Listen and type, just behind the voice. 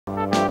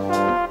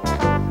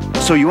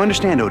So you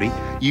understand, Odie,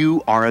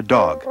 you are a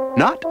dog,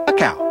 not a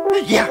cow.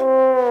 Yeah.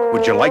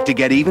 Would you like to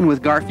get even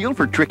with Garfield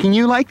for tricking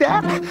you like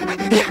that?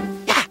 Yeah.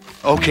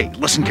 Okay,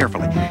 listen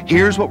carefully.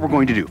 Here's what we're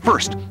going to do.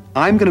 First,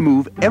 I'm going to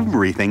move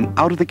everything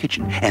out of the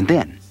kitchen, and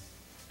then...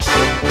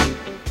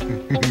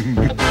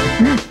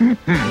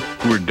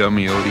 Poor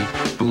dummy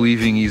Odie,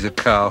 believing he's a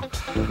cow.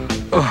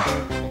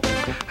 Oh,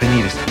 I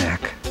need a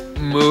snack.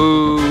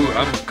 Moo,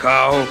 I'm a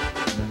cow.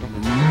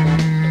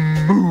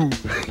 Moo.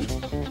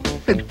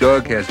 That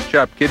dog has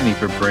chopped kidney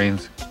for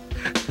brains.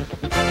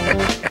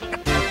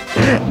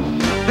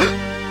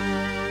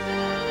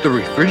 The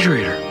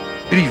refrigerator,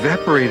 it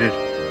evaporated.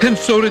 And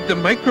so did the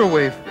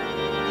microwave.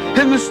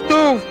 And the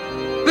stove.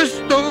 The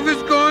stove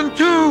is gone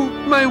too.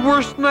 My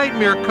worst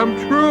nightmare come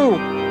true.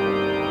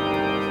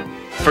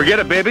 Forget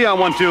it, baby. I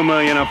want $2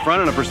 million up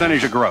front and a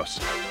percentage of gross.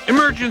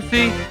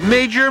 Emergency.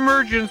 Major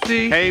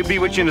emergency. Hey, be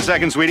with you in a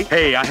second, sweetie.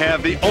 Hey, I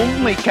have the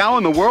only cow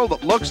in the world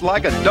that looks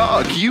like a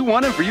dog. You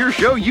want it for your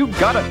show, you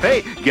gotta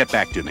pay. Get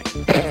back to me.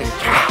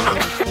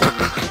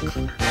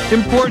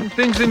 Important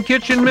things in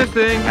kitchen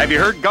missing. Have you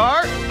heard,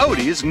 Gar?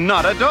 Odie is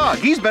not a dog.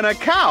 He's been a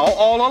cow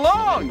all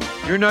along.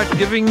 You're not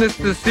giving this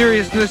the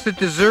seriousness it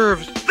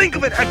deserves. Think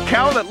of it, a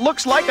cow that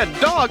looks like a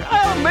dog.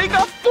 I'll make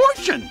a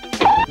fortune.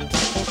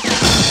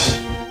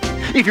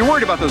 If you're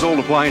worried about those old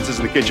appliances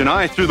in the kitchen,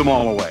 I threw them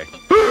all away.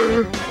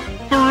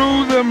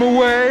 Threw them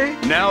away?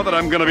 Now that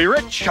I'm gonna be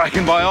rich, I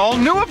can buy all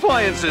new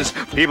appliances.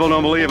 People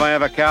don't believe I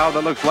have a cow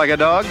that looks like a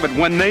dog, but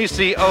when they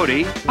see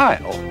Odie,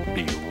 I'll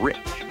be rich.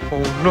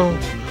 Oh no.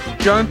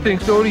 John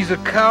thinks Odie's a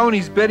cow and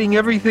he's betting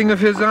everything of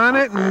his on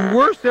it, and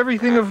worse,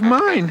 everything of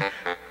mine.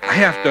 I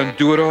have to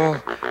undo it all.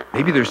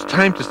 Maybe there's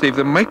time to save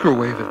the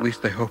microwave, at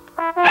least I hope.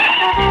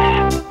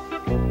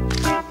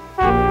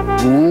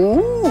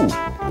 Ooh.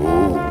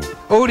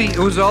 Odie, it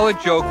was all a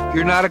joke.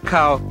 You're not a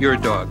cow, you're a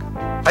dog.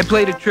 I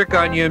played a trick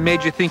on you and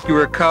made you think you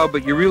were a cow,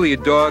 but you're really a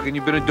dog, and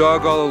you've been a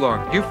dog all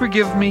along. Do you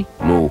forgive me?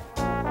 Moo.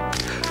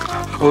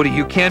 Odie,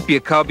 you can't be a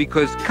cow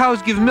because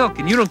cows give milk,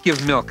 and you don't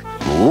give milk.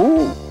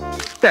 Moo.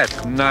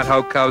 That's not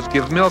how cows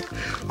give milk.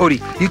 Odie,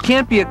 you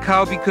can't be a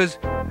cow because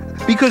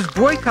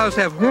boy cows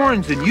have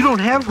horns and you don't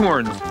have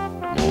horns.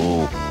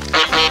 Moo.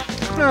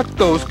 Not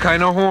those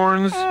kind of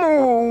horns.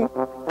 Moo.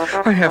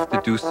 I have to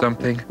do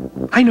something.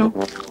 I know.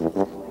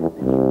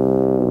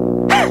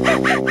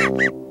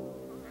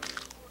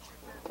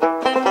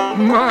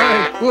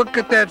 My, look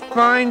at that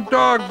fine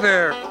dog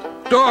there.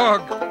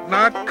 Dog,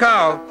 not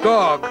cow,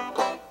 dog.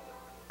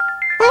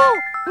 Oh,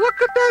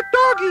 look at that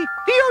doggy.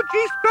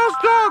 D-O-G spells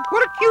dog.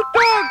 What a cute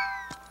dog.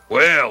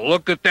 Well,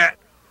 look at that.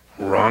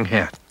 Wrong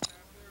hat.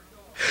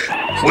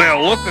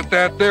 Well, look at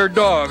that there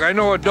dog. I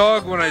know a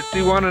dog when I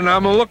see one, and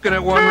I'm looking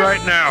at one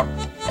right now.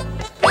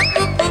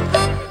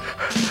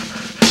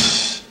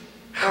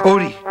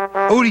 Odie,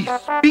 Odie,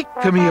 speak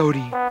to me,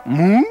 Odie.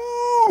 Moo!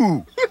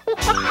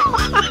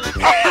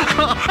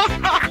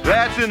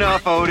 That's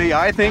enough, Odie.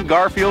 I think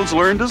Garfield's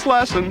learned his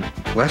lesson.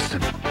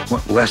 Lesson?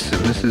 What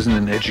lesson? This isn't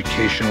an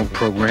educational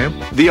program.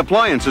 The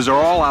appliances are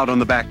all out on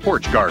the back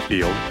porch,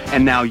 Garfield,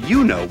 and now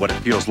you know what it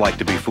feels like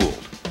to be fooled.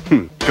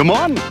 Come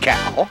on,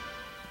 cow.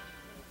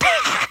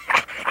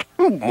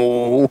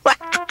 Moo.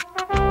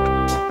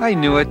 I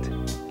knew it.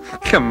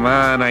 Come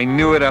on, I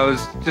knew it. I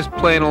was just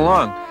playing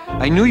along.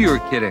 I knew you were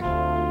kidding.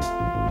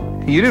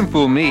 You didn't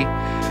fool me.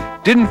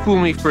 Didn't fool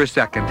me for a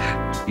second.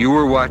 You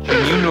were watching.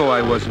 You know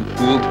I wasn't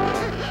fooled.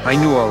 I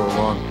knew all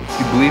along.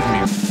 You believe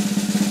me.